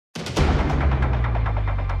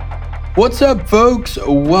What's up, folks?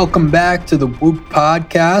 Welcome back to the Whoop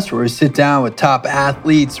Podcast, where we sit down with top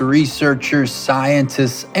athletes, researchers,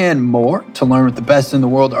 scientists, and more to learn what the best in the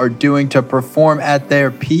world are doing to perform at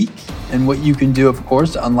their peak and what you can do, of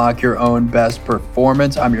course, to unlock your own best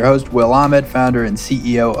performance. I'm your host, Will Ahmed, founder and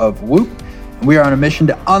CEO of Whoop, and we are on a mission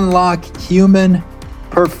to unlock human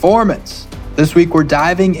performance. This week, we're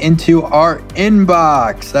diving into our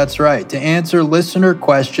inbox. That's right, to answer listener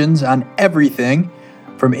questions on everything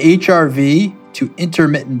from HRV to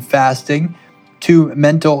intermittent fasting to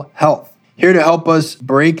mental health. Here to help us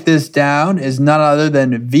break this down is none other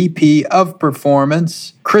than VP of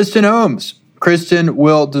Performance, Kristen Holmes. Kristen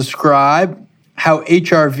will describe how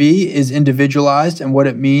HRV is individualized and what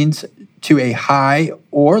it means to a high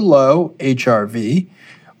or low HRV,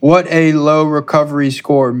 what a low recovery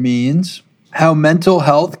score means, how mental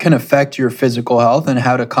health can affect your physical health and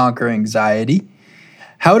how to conquer anxiety,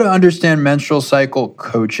 how to understand menstrual cycle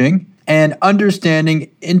coaching, and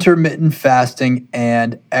understanding intermittent fasting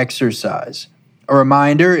and exercise. A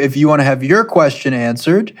reminder, if you want to have your question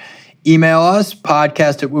answered, email us,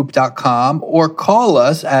 podcast@whoop.com, or call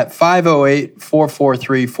us at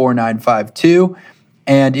 508-443-4952,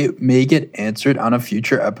 and it may get answered on a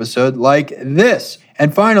future episode like this.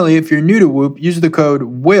 And finally, if you're new to Whoop, use the code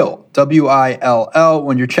WILL, W-I-L-L,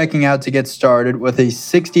 when you're checking out to get started with a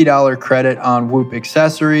 $60 credit on Whoop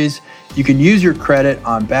accessories. You can use your credit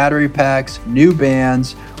on battery packs, new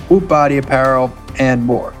bands, Whoop body apparel, and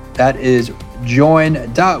more. That is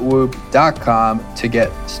join.whoop.com to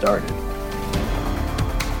get started.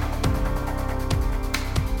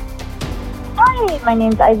 Hi, my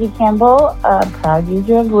name's Ivy Campbell, a proud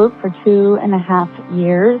user of Whoop for 2.5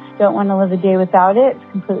 years. Don't want to live a day without it.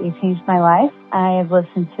 It's completely changed my life. I have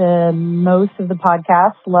listened to most of the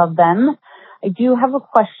podcasts, love them. I do have a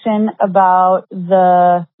question about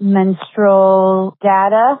the menstrual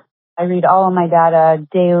data. I read all of my data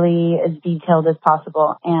daily, as detailed as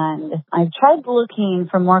possible, and I've tried looking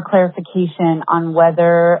for more clarification on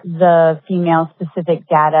whether the female-specific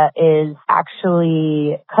data is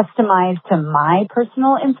actually customized to my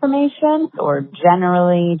personal information or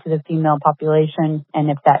generally to the female population, and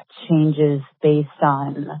if that changes based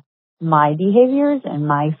on my behaviors and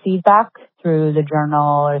my feedback through the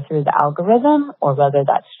journal or through the algorithm, or whether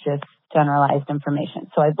that's just generalized information.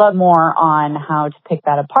 So I'd love more on how to pick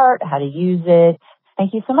that apart, how to use it.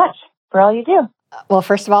 Thank you so much for all you do. Well,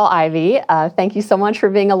 first of all, Ivy, thank you so much for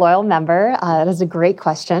being a loyal member. That is a great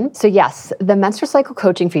question. So yes, the menstrual cycle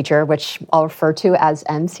coaching feature, which I'll refer to as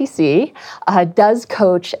MCC, does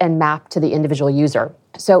coach and map to the individual user.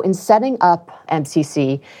 So in setting up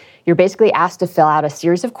MCC, you're basically asked to fill out a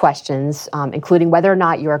series of questions, including whether or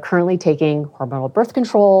not you are currently taking hormonal birth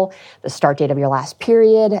control, the start date of your last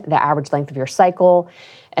period, the average length of your cycle,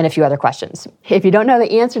 and a few other questions. If you don't know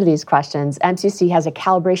the answer to these questions, MCC has a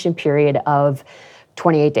calibration period of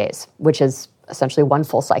 28 days, which is essentially one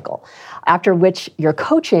full cycle, after which your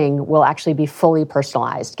coaching will actually be fully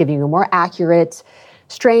personalized, giving you a more accurate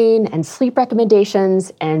strain and sleep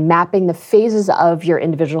recommendations and mapping the phases of your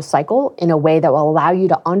individual cycle in a way that will allow you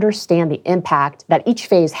to understand the impact that each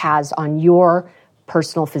phase has on your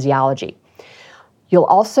personal physiology. You'll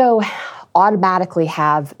also automatically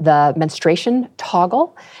have the menstruation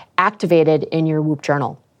toggle activated in your Whoop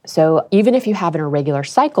journal. So even if you have an irregular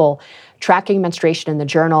cycle, tracking menstruation in the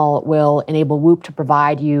journal will enable Whoop to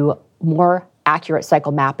provide you more accurate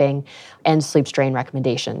cycle mapping and sleep strain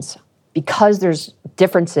recommendations. Because there's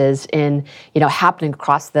differences in, happening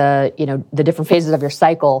across the different phases of your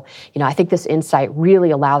cycle, I think this insight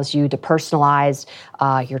really allows you to personalize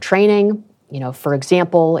your training. For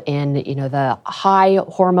example, in, the high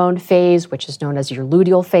hormone phase, which is known as your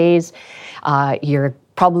luteal phase, you're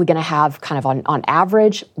probably going to have kind of on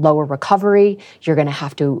average lower recovery. You're going to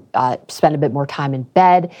have to spend a bit more time in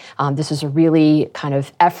bed. This is a really kind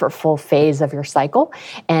of effortful phase of your cycle.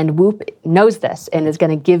 And Whoop knows this and is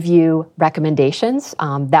going to give you recommendations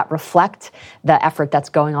that reflect the effort that's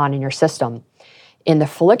going on in your system. In the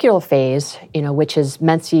follicular phase, which is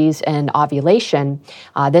menses and ovulation,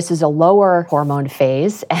 this is a lower hormone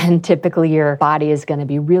phase, and typically your body is going to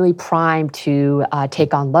be really primed to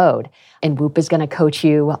take on load. And Whoop is going to coach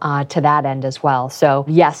you to that end as well. So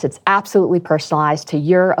yes, it's absolutely personalized to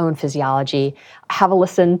your own physiology. Have a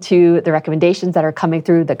listen to the recommendations that are coming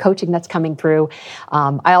through, the coaching that's coming through.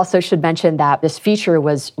 I also should mention that this feature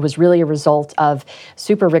was really a result of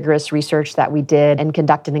super rigorous research that we did and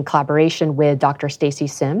conducted in collaboration with Dr. Stacy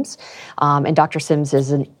Sims. And Dr. Sims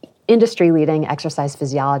is an industry-leading exercise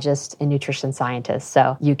physiologist and nutrition scientist.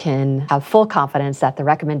 So you can have full confidence that the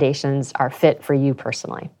recommendations are fit for you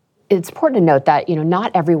personally. it's important to note that,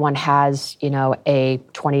 not everyone has, a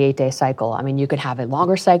 28-day cycle. I mean, you could have a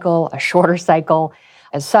longer cycle, a shorter cycle.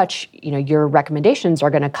 As such, your recommendations are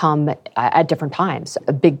going to come at different times.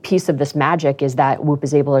 A big piece of this magic is that Whoop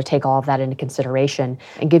is able to take all of that into consideration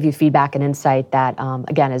and give you feedback and insight that,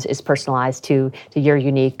 again, is personalized to your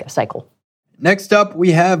unique cycle. Next up,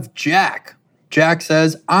 we have Jack. Jack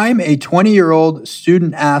says, I'm a 20-year-old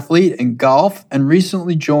student athlete in golf and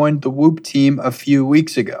recently joined the Whoop team a few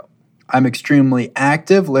weeks ago. I'm extremely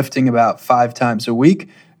active, lifting about 5 times a week,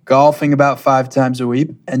 golfing about 5 times a week,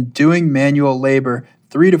 and doing manual labor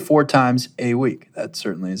 3 to 4 times a week. That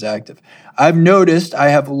certainly is active. I've noticed I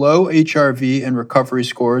have low HRV and recovery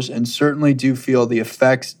scores and certainly do feel the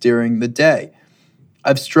effects during the day.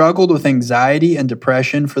 I've struggled with anxiety and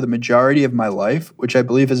depression for the majority of my life, which I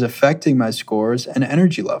believe is affecting my scores and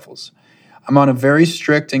energy levels. I'm on a very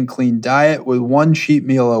strict and clean diet with 1 cheat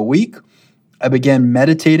meal a week. I began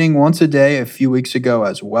meditating once a day a few weeks ago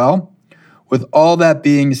as well. With all that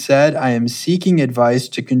being said, I am seeking advice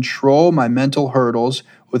to control my mental hurdles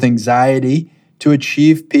with anxiety to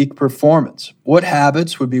achieve peak performance. What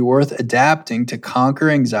habits would be worth adapting to conquer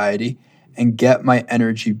anxiety and get my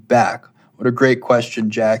energy back? What a great question,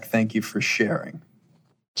 Jack. Thank you for sharing.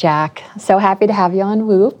 Jack, so happy to have you on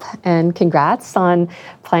Whoop, and congrats on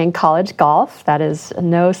playing college golf. That is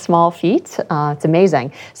no small feat. It's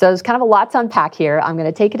amazing. So there's kind of a lot to unpack here. I'm going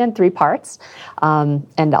to take it in 3 parts, and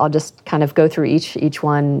I'll just kind of go through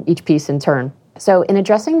each piece in turn. So in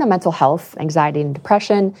addressing the mental health, anxiety, and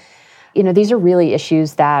depression, these are really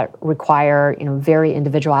issues that require, very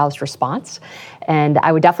individualized response. And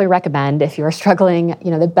I would definitely recommend, if you're struggling,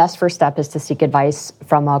 the best first step is to seek advice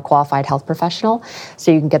from a qualified health professional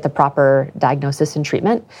so you can get the proper diagnosis and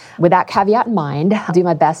treatment. With that caveat in mind, I'll do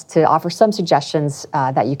my best to offer some suggestions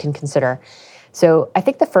that you can consider. So I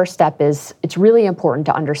think the first step is it's really important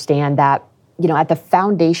to understand that at the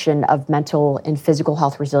foundation of mental and physical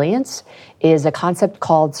health resilience is a concept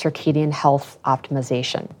called circadian health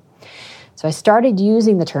optimization. So I started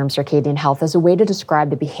using the term circadian health as a way to describe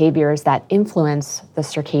the behaviors that influence the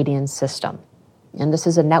circadian system. And this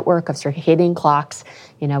is a network of circadian clocks,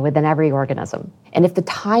 within every organism. And if the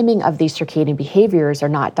timing of these circadian behaviors are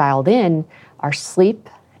not dialed in, our sleep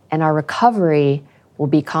and our recovery will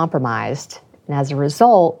be compromised. And as a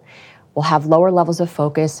result, we'll have lower levels of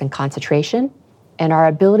focus and concentration, and our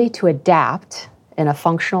ability to adapt in a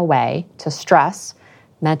functional way to stress,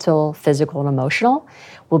 mental, physical, and emotional,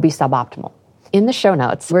 will be suboptimal. In the show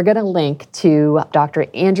notes, we're going to link to Dr.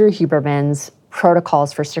 Andrew Huberman's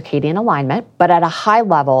protocols for circadian alignment. But at a high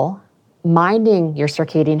level, minding your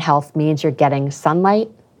circadian health means you're getting sunlight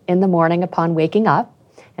in the morning upon waking up,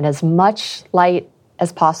 and as much light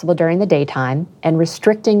as possible during the daytime, and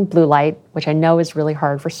restricting blue light, which I know is really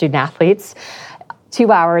hard for student athletes,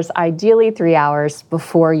 2 hours, ideally 3 hours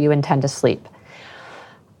before you intend to sleep.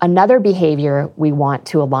 Another behavior we want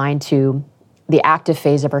to align to the active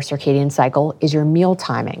phase of our circadian cycle is your meal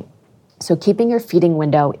timing. So keeping your feeding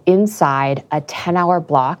window inside a 10-hour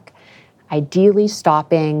block, ideally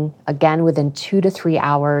stopping again within 2 to 3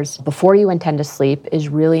 hours before you intend to sleep, is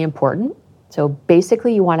really important. So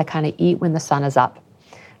basically you want to kind of eat when the sun is up.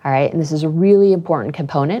 All right, and this is a really important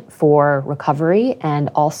component for recovery and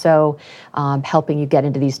also helping you get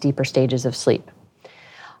into these deeper stages of sleep.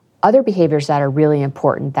 Other behaviors that are really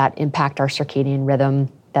important that impact our circadian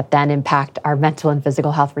rhythm, that then impact our mental and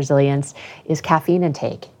physical health resilience, is caffeine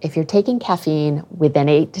intake. If you're taking caffeine within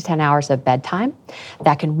 8 to 10 hours of bedtime,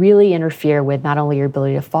 that can really interfere with not only your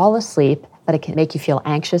ability to fall asleep, but it can make you feel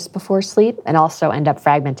anxious before sleep and also end up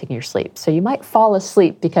fragmenting your sleep. So you might fall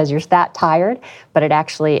asleep because you're that tired, but it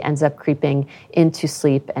actually ends up creeping into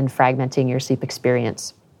sleep and fragmenting your sleep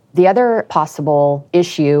experience. The other possible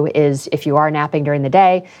issue is if you are napping during the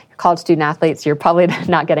day, you're college student athletes, you're probably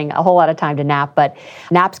not getting a whole lot of time to nap, but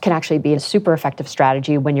naps can actually be a super effective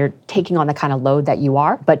strategy when you're taking on the kind of load that you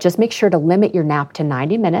are. But just make sure to limit your nap to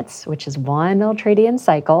 90 minutes, which is 1 ultradian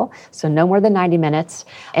cycle, so no more than 90 minutes,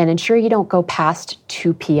 and ensure you don't go past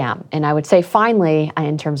 2 p.m. And I would say finally,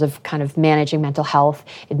 in terms of kind of managing mental health,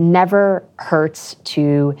 it never hurts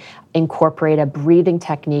to incorporate a breathing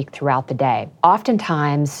technique throughout the day.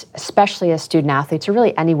 Oftentimes, especially as student athletes, or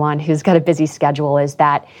really anyone who's got a busy schedule, is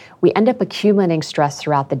that we end up accumulating stress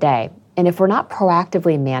throughout the day. And if we're not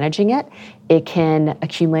proactively managing it, it can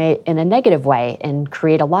accumulate in a negative way and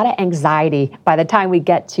create a lot of anxiety by the time we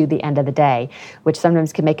get to the end of the day, which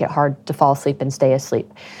sometimes can make it hard to fall asleep and stay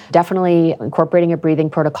asleep. Definitely incorporating a breathing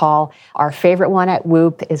protocol. Our favorite one at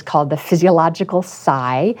Whoop is called the physiological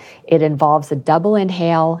sigh. It involves a double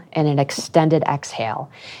inhale and an extended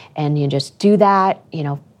exhale. And you just do that,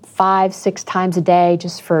 5-6 times a day,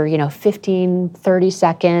 just for 15-30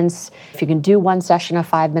 seconds. If you can do one session of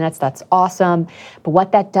 5 minutes, that's awesome. But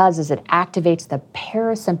what that does is it activates the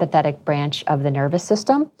parasympathetic branch of the nervous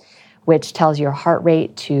system, which tells your heart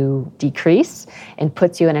rate to decrease and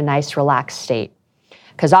puts you in a nice relaxed state.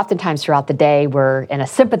 Because oftentimes throughout the day, we're in a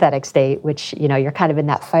sympathetic state, which, you're kind of in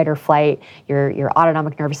that fight or flight. Your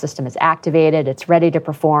autonomic nervous system is activated, it's ready to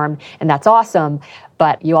perform, and that's awesome.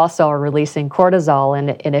 But you also are releasing cortisol.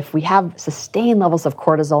 And if we have sustained levels of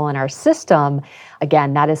cortisol in our system,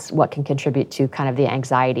 again, that is what can contribute to kind of the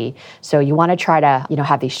anxiety. So you want to try to,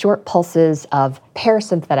 have these short pulses of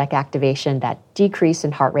parasympathetic activation that decrease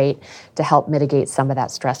in heart rate to help mitigate some of that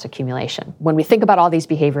stress accumulation. When we think about all these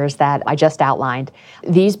behaviors that I just outlined,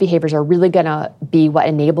 these behaviors are really going to be what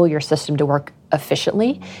enable your system to work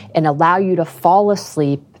efficiently and allow you to fall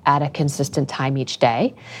asleep at a consistent time each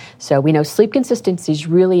day. So we know sleep consistency is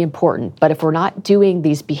really important, but if we're not doing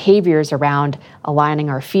these behaviors around aligning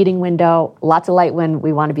our feeding window, lots of light when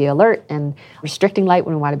we want to be alert and restricting light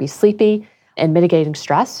when we want to be sleepy, and mitigating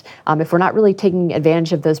stress, if we're not really taking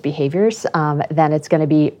advantage of those behaviors, then it's going to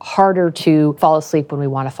be harder to fall asleep when we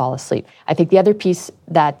want to fall asleep. I think the other piece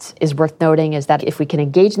that is worth noting is that if we can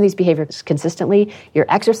engage in these behaviors consistently, your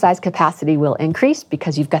exercise capacity will increase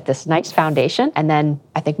because you've got this nice foundation. And then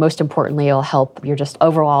I think most importantly, it'll help your just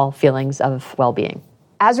overall feelings of well-being.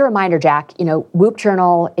 As a reminder, Jack, Whoop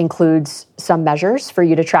Journal includes some measures for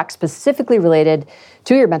you to track specifically related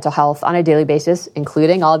to your mental health on a daily basis,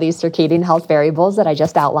 including all these circadian health variables that I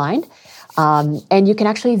just outlined. And you can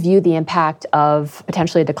actually view the impact of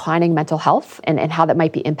potentially declining mental health and how that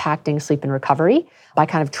might be impacting sleep and recovery by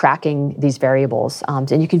kind of tracking these variables.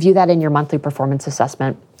 And you can view that in your monthly performance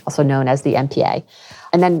assessment, also known as the MPA.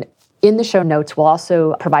 And then in the show notes, we'll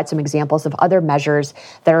also provide some examples of other measures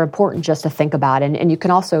that are important just to think about. And you can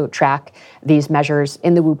also track these measures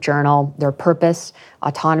in the Whoop Journal, their purpose,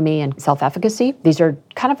 autonomy, and self-efficacy. These are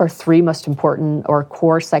kind of our three most important or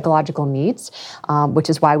core psychological needs, which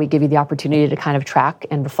is why we give you the opportunity to kind of track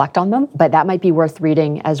and reflect on them. But that might be worth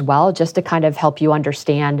reading as well, just to kind of help you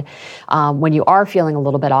understand when you are feeling a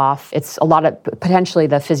little bit off. It's a lot of potentially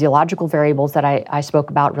the physiological variables that I spoke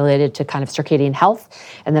about related to kind of circadian health,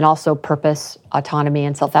 and then also purpose, autonomy,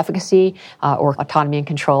 and self-efficacy, or autonomy and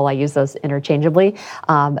control. I use those interchangeably.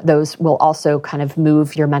 Those will also kind of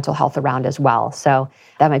move your mental health around as well. So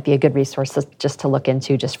that might be a good resource just to look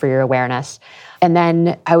into just for your awareness. And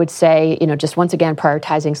then I would say, just once again,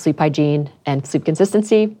 prioritizing sleep hygiene and sleep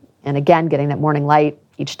consistency. And again, getting that morning light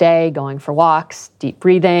each day, going for walks, deep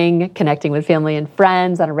breathing, connecting with family and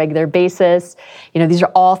friends on a regular basis. These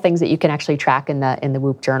are all things that you can actually track in the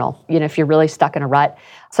Whoop Journal. If you're really stuck in a rut,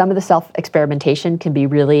 some of the self-experimentation can be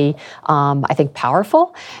really, I think,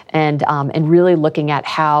 powerful, and really looking at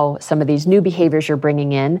how some of these new behaviors you're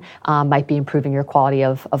bringing in might be improving your quality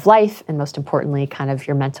of life, and most importantly, kind of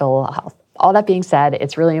your mental health. All that being said,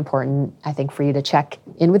 it's really important, I think, for you to check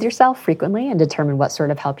in with yourself frequently and determine what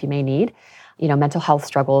sort of help you may need. Mental health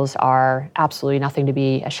struggles are absolutely nothing to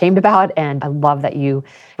be ashamed about. And I love that you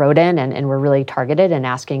wrote in and were really targeted in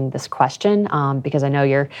asking this question, because I know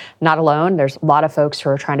you're not alone. There's a lot of folks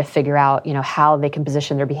who are trying to figure out, how they can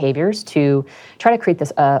position their behaviors to try to create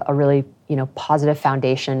this a really positive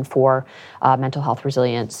foundation for mental health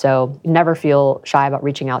resilience. So never feel shy about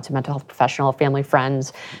reaching out to mental health professional, family,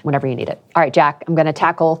 friends, whenever you need it. All right, Jack, I'm going to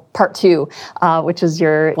tackle part 2, which is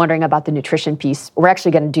you're wondering about the nutrition piece. We're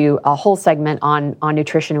actually going to do a whole segment on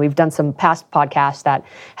nutrition. We've done some past podcasts that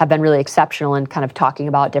have been really exceptional in kind of talking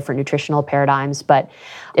about different nutritional paradigms, but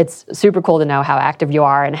it's super cool to know how active you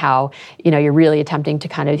are and how, you're really attempting to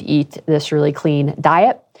kind of eat this really clean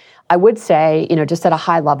diet. I would say, just at a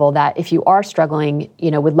high level, that if you are struggling,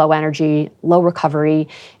 with low energy, low recovery,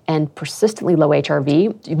 and persistently low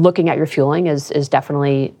HRV, looking at your fueling is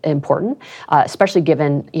definitely important, especially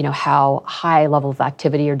given, how high level of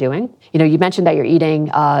activity you're doing. You mentioned that you're eating,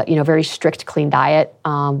 very strict clean diet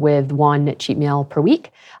with one cheat meal per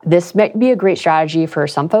week. This might be a great strategy for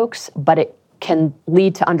some folks, but it can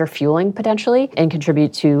lead to underfueling potentially and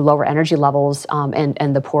contribute to lower energy levels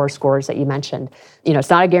and the poor scores that you mentioned.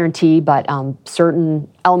 It's not a guarantee, but certain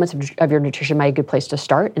elements of your nutrition might be a good place to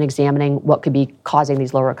start in examining what could be causing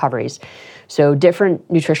these low recoveries. So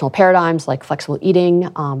different nutritional paradigms like flexible eating,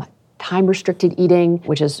 time-restricted eating,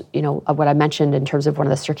 which is, what I mentioned in terms of one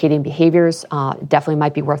of the circadian behaviors, definitely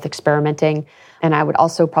might be worth experimenting. And I would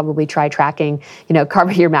also probably try tracking, your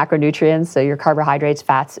macronutrients, so your carbohydrates,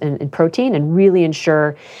 fats, and protein, and really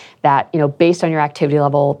ensure that, based on your activity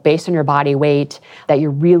level, based on your body weight, that you're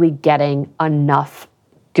really getting enough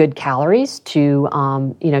good calories to,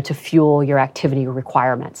 to fuel your activity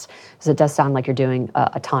requirements, because it does sound like you're doing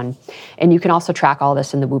a ton. And you can also track all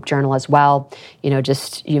this in the Whoop journal as well.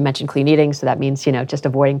 You mentioned clean eating, so that means, just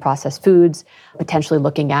avoiding processed foods, potentially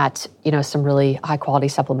looking at, some really high quality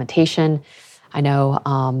supplementation. I know,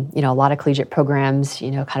 a lot of collegiate programs,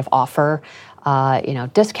 kind of offer,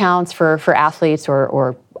 discounts for athletes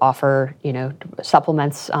or offer,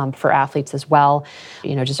 supplements for athletes as well.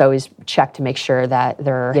 Just always check to make sure that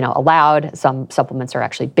they're, allowed. Some supplements are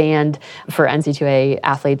actually banned for NCAA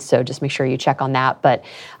athletes, so just make sure you check on that. But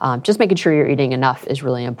just making sure you're eating enough is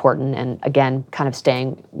really important. And again, kind of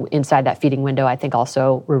staying inside that feeding window, I think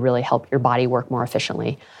also will really help your body work more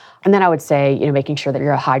efficiently. And then I would say, making sure that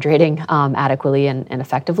you're hydrating adequately and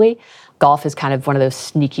effectively. Golf is kind of one of those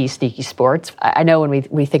sneaky sports. I know when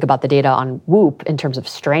we think about the data on Whoop in terms of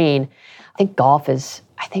strain, I think golf is,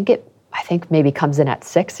 I think maybe comes in at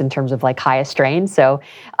 6 in terms of like highest strain. So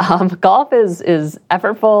golf is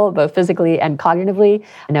effortful, both physically and cognitively.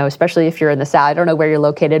 I know, especially if you're in the South, I don't know where you're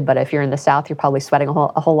located, but if you're in the South, you're probably sweating a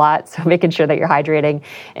whole lot. So making sure that you're hydrating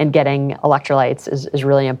and getting electrolytes is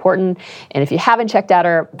really important. And if you haven't checked out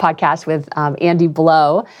our podcast with Andy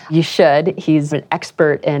Blow, you should. He's an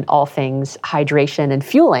expert in all things hydration and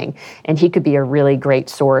fueling, and he could be a really great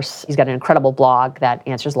source. He's got an incredible blog that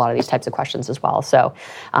answers a lot of these types of questions as well. So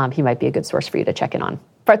he might be a good source for you to check in on.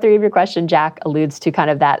 Part 3 of your question, Jack, alludes to kind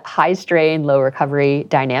of that high strain, low recovery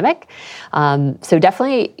dynamic. So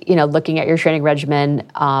definitely, looking at your training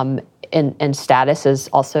regimen and status is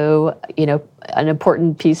also, an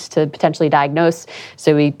important piece to potentially diagnose.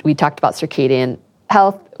 So we talked about circadian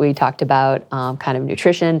health, we talked about kind of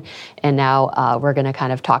nutrition, and now we're going to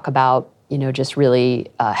kind of talk about, just really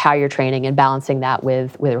how you're training and balancing that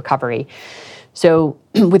with recovery. So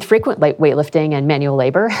with frequent weightlifting and manual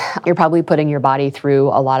labor, you're probably putting your body through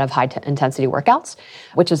a lot of high-intensity workouts,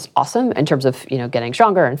 which is awesome in terms of, getting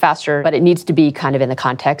stronger and faster, but it needs to be kind of in the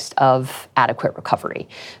context of adequate recovery.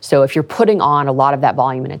 So if you're putting on a lot of that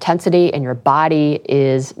volume and intensity and your body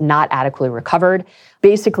is not adequately recovered,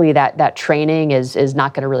 basically that training is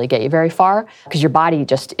not going to really get you very far, because your body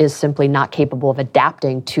just is simply not capable of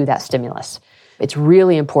adapting to that stimulus. It's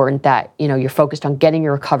really important that, you're focused on getting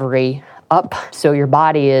your recovery up so your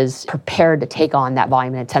body is prepared to take on that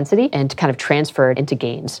volume and intensity and to kind of transfer it into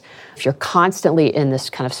gains. If you're constantly in this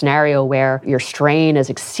kind of scenario where your strain is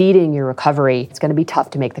exceeding your recovery, it's going to be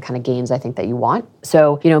tough to make the kind of gains I think that you want.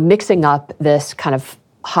 So, mixing up this kind of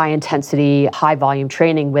high intensity, high volume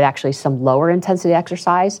training with actually some lower intensity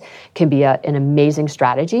exercise can be an amazing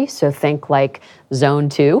strategy. So think like Zone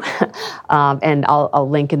 2, and I'll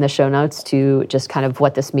link in the show notes to just kind of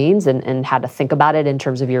what this means and how to think about it in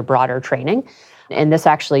terms of your broader training. And this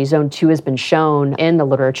actually, Zone 2 has been shown in the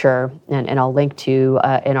literature, and I'll link to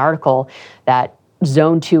an article that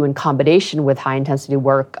Zone 2 in combination with high-intensity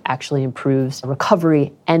work actually improves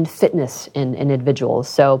recovery and fitness in individuals.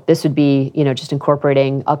 So this would be, just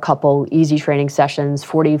incorporating a couple easy training sessions,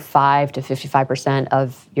 45 to 55%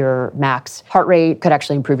 of your max heart rate could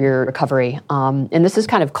actually improve your recovery. And this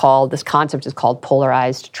concept is called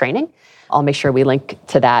polarized training. I'll make sure we link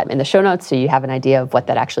to that in the show notes so you have an idea of what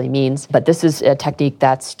that actually means. But this is a technique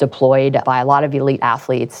that's deployed by a lot of elite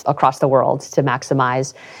athletes across the world to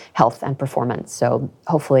maximize health and performance. So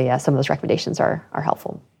hopefully some of those recommendations are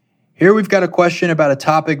helpful. Here we've got a question about a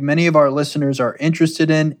topic many of our listeners are interested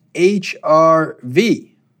in,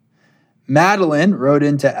 HRV. Madeline wrote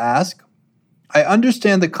in to ask, I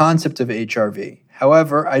understand the concept of HRV.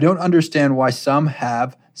 However, I don't understand why some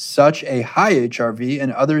have such a high HRV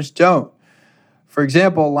and others don't. For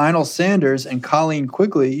example, Lionel Sanders and Colleen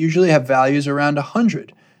Quigley usually have values around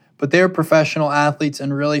 100, but they are professional athletes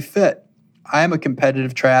and really fit. I am a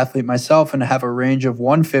competitive triathlete myself and have a range of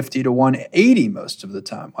 150 to 180 most of the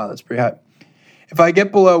time. Wow, that's pretty high. If I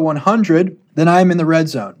get below 100, then I'm in the red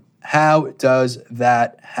zone. How does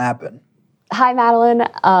that happen? Hi, Madeline.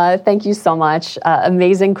 Thank you so much.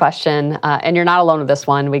 Amazing question. And you're not alone with this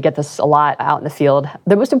one. We get this a lot out in the field.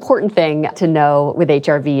 The most important thing to know with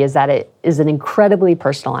HRV is that it is an incredibly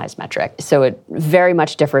personalized metric. So it very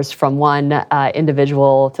much differs from one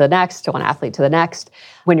individual to the next, to one athlete to the next.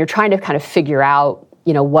 When you're trying to kind of figure out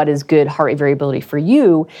what is good heart rate variability for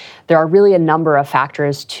you, there are really a number of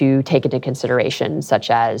factors to take into consideration,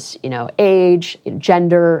 such as, age,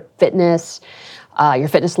 gender, fitness, your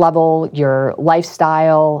fitness level, your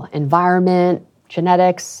lifestyle, environment,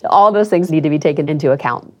 genetics. All those things need to be taken into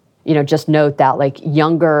account. Just note that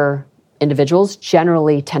younger individuals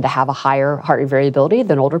generally tend to have a higher heart rate variability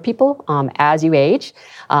than older people. As you age,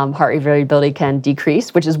 heart rate variability can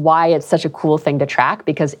decrease, which is why it's such a cool thing to track,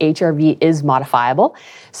 because HRV is modifiable.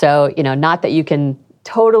 So, not that you can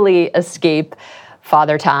totally escape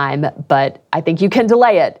father time, but I think you can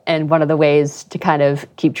delay it. And one of the ways to kind of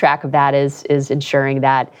keep track of that is ensuring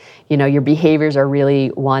that, your behaviors are really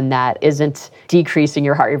one that isn't decreasing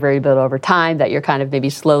your heart rate variability over time, that you're kind of maybe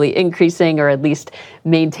slowly increasing or at least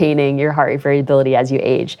maintaining your heart rate variability as you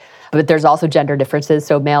age. But there's also gender differences.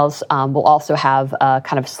 So males will also have a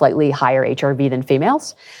kind of slightly higher HRV than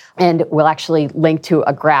females. And we'll actually link to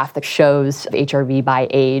a graph that shows HRV by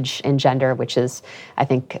age and gender, which is, I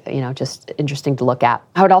think, just interesting to look at.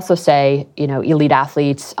 I would also say, elite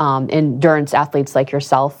athletes, endurance athletes like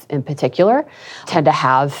yourself in particular, tend to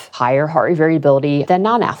have higher heart rate variability than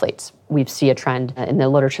non-athletes. We see a trend in the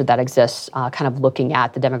literature that exists kind of looking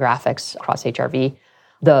at the demographics across HRV.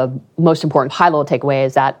 The most important high-level takeaway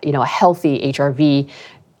is that, a healthy HRV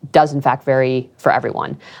does in fact vary for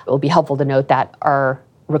everyone. It will be helpful to note that our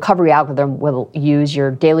recovery algorithm will use your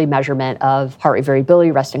daily measurement of heart rate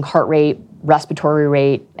variability, resting heart rate, respiratory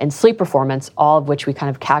rate, and sleep performance, all of which we kind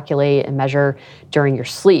of calculate and measure during your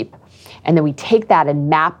sleep. And then we take that and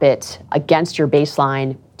map it against your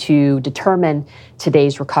baseline to determine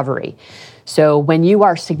today's recovery. So when you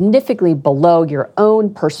are significantly below your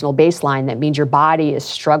own personal baseline, that means your body is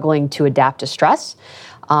struggling to adapt to stress.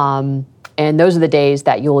 And those are the days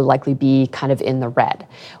that you'll likely be kind of in the red.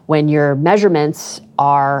 When your measurements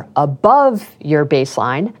are above your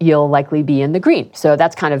baseline, you'll likely be in the green. So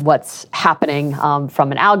that's kind of what's happening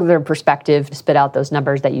from an algorithm perspective to spit out those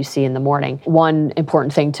numbers that you see in the morning. One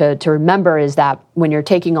important thing to remember is that when you're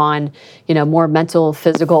taking on, more mental,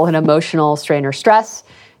 physical, and emotional strain or stress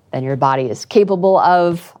than your body is capable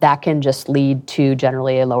of, that can just lead to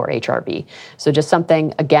generally a lower HRV. So just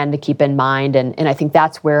something, again, to keep in mind. And I think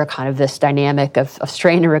that's where kind of this dynamic of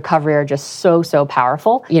strain and recovery are just so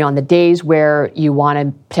powerful. On the days where you want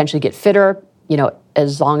to potentially get fitter,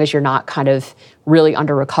 as long as you're not kind of really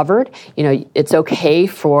under-recovered, it's okay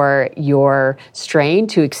for your strain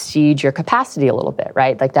to exceed your capacity a little bit,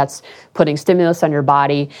 right? Like that's putting stimulus on your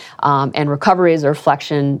body, and recovery is a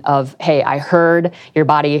reflection of, hey, your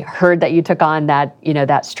body heard that you took on that,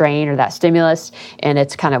 that strain or that stimulus, and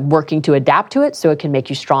it's kind of working to adapt to it so it can make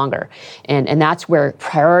you stronger. And that's where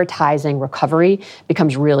prioritizing recovery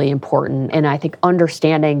becomes really important. And I think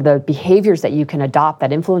understanding the behaviors that you can adopt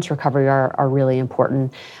that influence recovery are really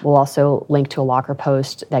important. We'll also link to a Locker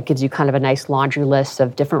post that gives you kind of a nice laundry list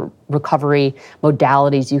of different recovery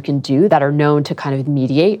modalities you can do that are known to kind of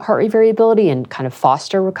mediate heart rate variability and kind of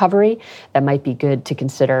foster recovery that might be good to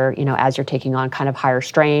consider, as you're taking on kind of higher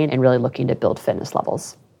strain and really looking to build fitness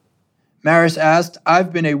levels. Maris asked,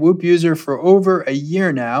 I've been a Whoop user for over a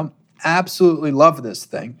year now. Absolutely love this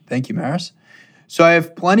thing. Thank you, Maris. So I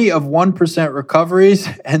have plenty of 1% recoveries,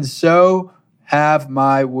 and so have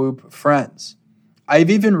my Whoop friends. I've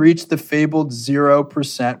even reached the fabled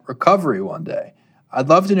 0% recovery one day. I'd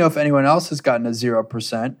love to know if anyone else has gotten a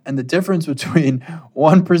 0% and the difference between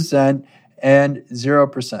 1% and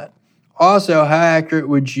 0%. Also, how accurate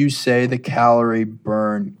would you say the calorie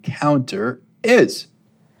burn counter is?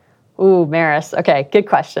 Ooh, Maris. Okay, good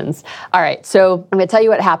questions. All right, so I'm going to tell you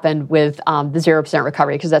what happened with the 0%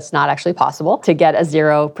 recovery, because that's not actually possible to get a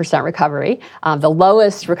 0% recovery. The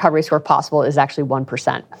lowest recovery score possible is actually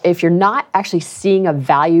 1%. If you're not actually seeing a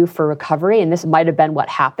value for recovery, and this might have been what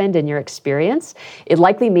happened in your experience, it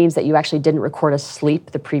likely means that you actually didn't record a sleep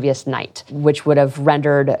the previous night, which would have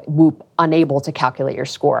rendered Whoop unable to calculate your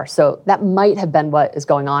score. So that might have been what is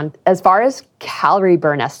going on. As far as calorie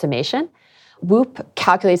burn estimation, Whoop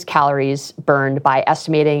calculates calories burned by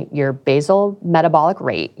estimating your basal metabolic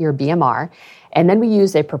rate, your BMR, and then we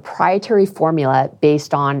use a proprietary formula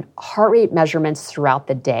based on heart rate measurements throughout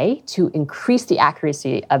the day to increase the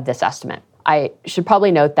accuracy of this estimate. I should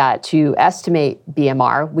probably note that to estimate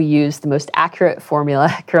BMR, we use the most accurate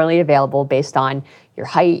formula currently available based on your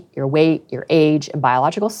height, your weight, your age, and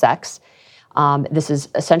biological sex. This is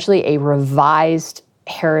essentially a revised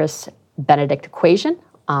Harris-Benedict equation,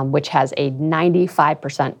 which has a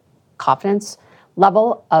 95% confidence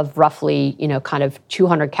level of roughly, kind of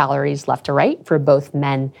 200 calories left to right for both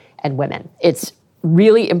men and women. It's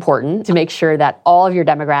really important to make sure that all of your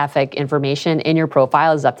demographic information in your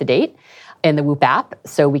profile is up to date in the Whoop app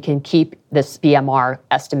so we can keep this BMR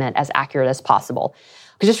estimate as accurate as possible.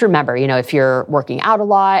 Because just remember, if you're working out a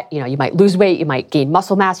lot, you might lose weight, you might gain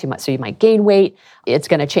muscle mass, you might gain weight. It's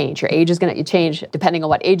going to change. Your age is going to change. Depending on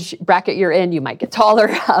what age bracket you're in, you might get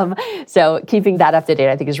taller. So keeping that up to date,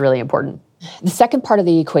 I think, is really important. The second part of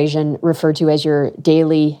the equation, referred to as your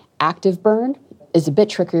daily active burn, is a bit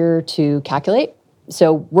trickier to calculate.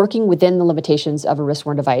 So working within the limitations of a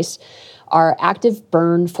wrist-worn device, Our active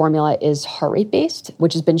burn formula is heart rate based,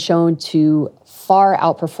 which has been shown to far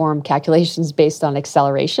outperform calculations based on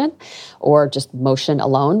acceleration or just motion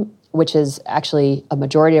alone, which is actually a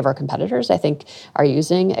majority of our competitors, I think, are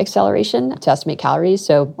using acceleration to estimate calories.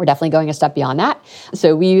 So we're definitely going a step beyond that.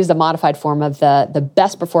 So we use a modified form of the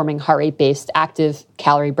best performing heart rate-based active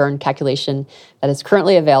calorie burn calculation that is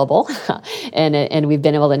currently available. and we've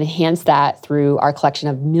been able to enhance that through our collection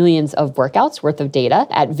of millions of workouts worth of data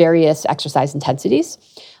at various exercise intensities.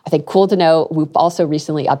 I think cool to know, we've also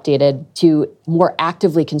recently updated to more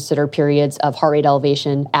actively consider periods of heart rate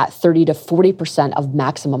elevation at 30 to 40% of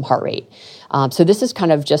maximum heart rate. So this is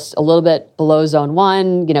kind of just a little bit below zone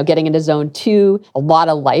 1, getting into zone 2. A lot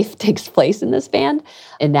of life takes place in this band.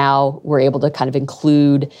 And now we're able to kind of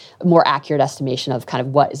include a more accurate estimation of kind of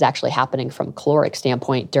what is actually happening from a caloric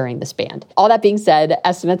standpoint during this band. All that being said,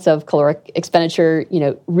 estimates of caloric expenditure,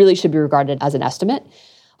 really should be regarded as an estimate.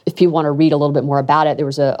 If people want to read a little bit more about it, there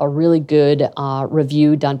was a really good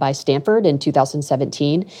review done by Stanford in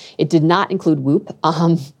 2017. It did not include Whoop,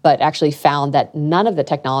 but actually found that none of the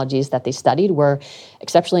technologies that they studied were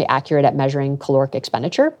exceptionally accurate at measuring caloric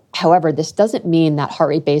expenditure. However, this doesn't mean that heart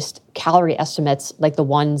rate-based calorie estimates like the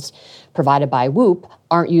ones provided by Whoop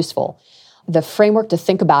aren't useful. The framework to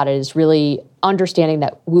think about it is really understanding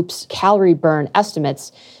that Whoop's calorie burn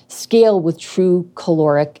estimates scale with true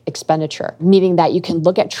caloric expenditure, meaning that you can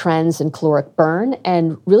look at trends in caloric burn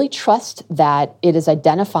and really trust that it is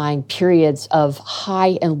identifying periods of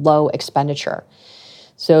high and low expenditure.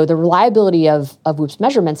 So the reliability of Whoop's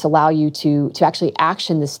measurements allow you to actually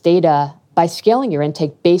action this data by scaling your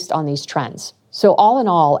intake based on these trends. So all in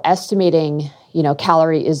all, estimating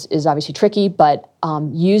calorie is obviously tricky, but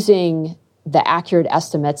using the accurate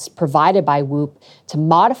estimates provided by Whoop to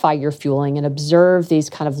modify your fueling and observe these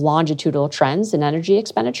kind of longitudinal trends in energy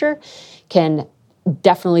expenditure can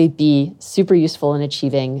definitely be super useful in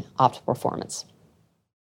achieving optimal performance.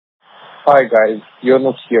 Hi guys,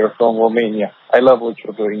 Jonas here from Romania. I love what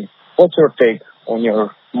you're doing. What's your take on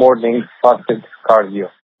your morning fasted cardio?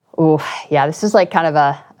 Oh, yeah, this is like kind of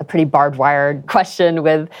a pretty barbed wired question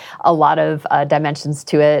with a lot of dimensions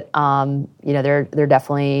to it. There are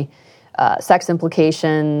definitely sex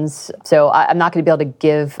implications. So I'm not going to be able to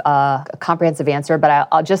give a comprehensive answer, but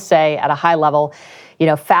I'll just say at a high level,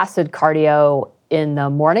 fasted cardio in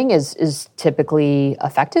the morning is typically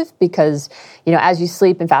effective because, as you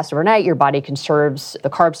sleep and fast overnight, your body conserves the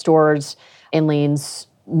carb stores and leans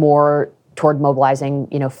more toward mobilizing,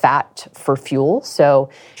 fat for fuel.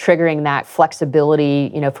 So triggering that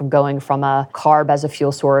flexibility, from going from a carb as a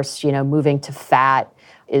fuel source, moving to fat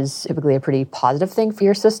is typically a pretty positive thing for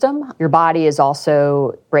your system. Your body is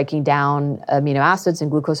also breaking down amino acids and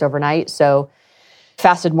glucose overnight. So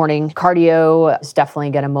fasted morning cardio is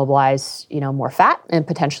definitely going to mobilize, more fat and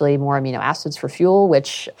potentially more amino acids for fuel,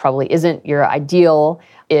 which probably isn't your ideal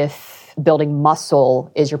if building muscle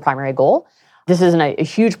is your primary goal. This isn't a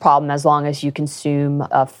huge problem as long as you consume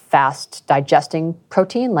a fast digesting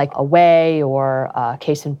protein like a whey or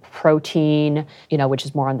casein protein, which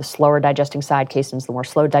is more on the slower digesting side. Casein's the more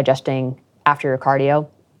slow digesting after your cardio.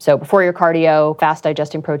 So before your cardio, fast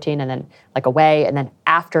digesting protein, and then like a whey, and then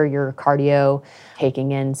after your cardio,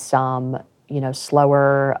 taking in some,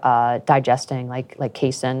 slower digesting like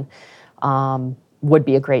casein would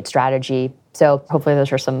be a great strategy. So hopefully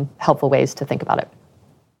those are some helpful ways to think about it.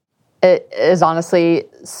 It is honestly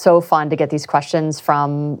so fun to get these questions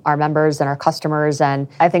from our members and our customers. And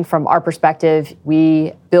I think from our perspective,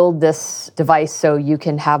 we build this device so you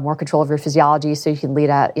can have more control of your physiology, so you can lead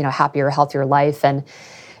a happier, healthier life. And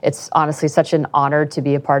it's honestly such an honor to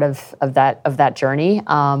be a part of that journey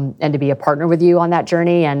and to be a partner with you on that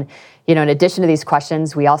journey. And in addition to these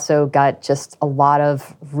questions, we also got just a lot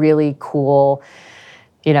of really cool,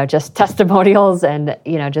 just testimonials and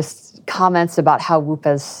just comments about how Whoop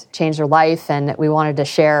has changed their life. And we wanted to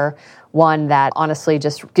share one that honestly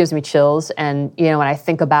just gives me chills. And, when I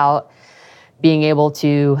think about being able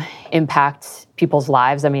to impact people's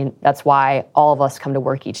lives, I mean, that's why all of us come to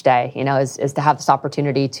work each day, is to have this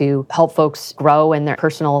opportunity to help folks grow in their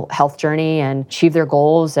personal health journey and achieve their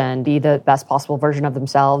goals and be the best possible version of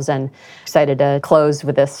themselves. And excited to close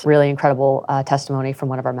with this really incredible testimony from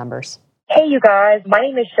one of our members. Hey, you guys. My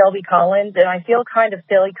name is Shelby Collins, and I feel kind of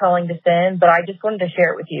silly calling this in, but I just wanted to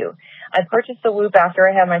share it with you. I purchased the Whoop after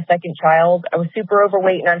I had my second child. I was super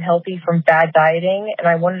overweight and unhealthy from bad dieting, and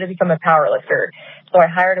I wanted to become a powerlifter. So I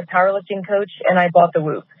hired a powerlifting coach, and I bought the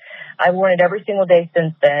Whoop. I've worn it every single day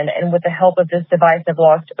since then, and with the help of this device, I've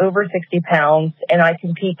lost over 60 pounds, and I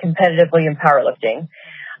compete competitively in powerlifting.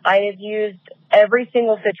 I have used every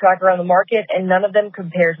single fit tracker on the market, and none of them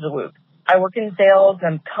compare to the Whoop. I work in sales.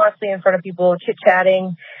 I'm constantly in front of people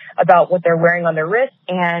chit-chatting about what they're wearing on their wrist.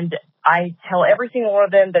 And I tell every single one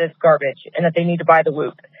of them that it's garbage and that they need to buy the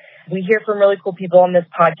Whoop. We hear from really cool people on this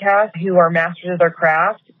podcast who are masters of their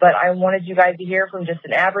craft, but I wanted you guys to hear from just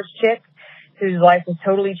an average chick whose life has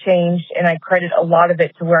totally changed, and I credit a lot of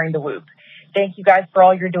it to wearing the Whoop. Thank you guys for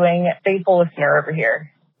all you're doing. Faithful listener over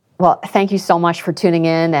here. Well, thank you so much for tuning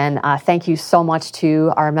in, and thank you so much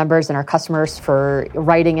to our members and our customers for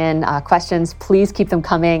writing in questions. Please keep them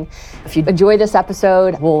coming. If you enjoy this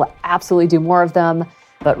episode, we'll absolutely do more of them,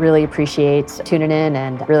 but really appreciate tuning in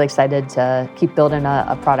and really excited to keep building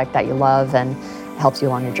a product that you love and helps you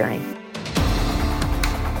along your journey.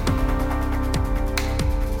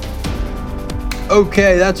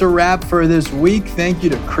 Okay, that's a wrap for this week. Thank you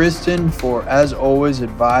to Kristen for, as always,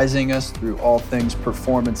 advising us through all things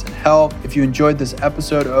performance and health. If you enjoyed this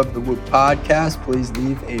episode of the Whoop Podcast, please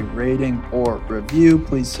leave a rating or review.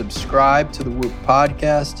 Please subscribe to the Whoop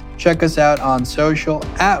Podcast. Check us out on social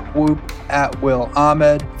at Whoop, at Will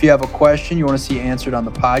Ahmed. If you have a question you want to see answered on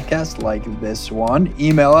the podcast, like this one,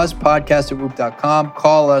 email us, podcast@whoop.com.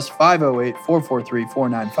 Call us,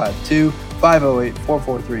 508-443-4952,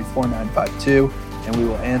 508-443-4952, and we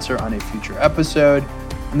will answer on a future episode.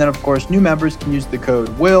 And then, of course, new members can use the code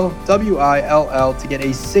WILL, WILL, to get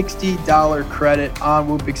a $60 credit on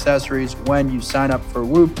Whoop accessories when you sign up for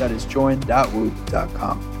Whoop. That is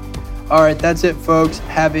join.whoop.com. All right, that's it, folks.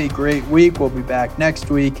 Have a great week. We'll be back next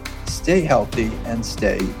week. Stay healthy and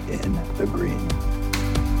stay in the green.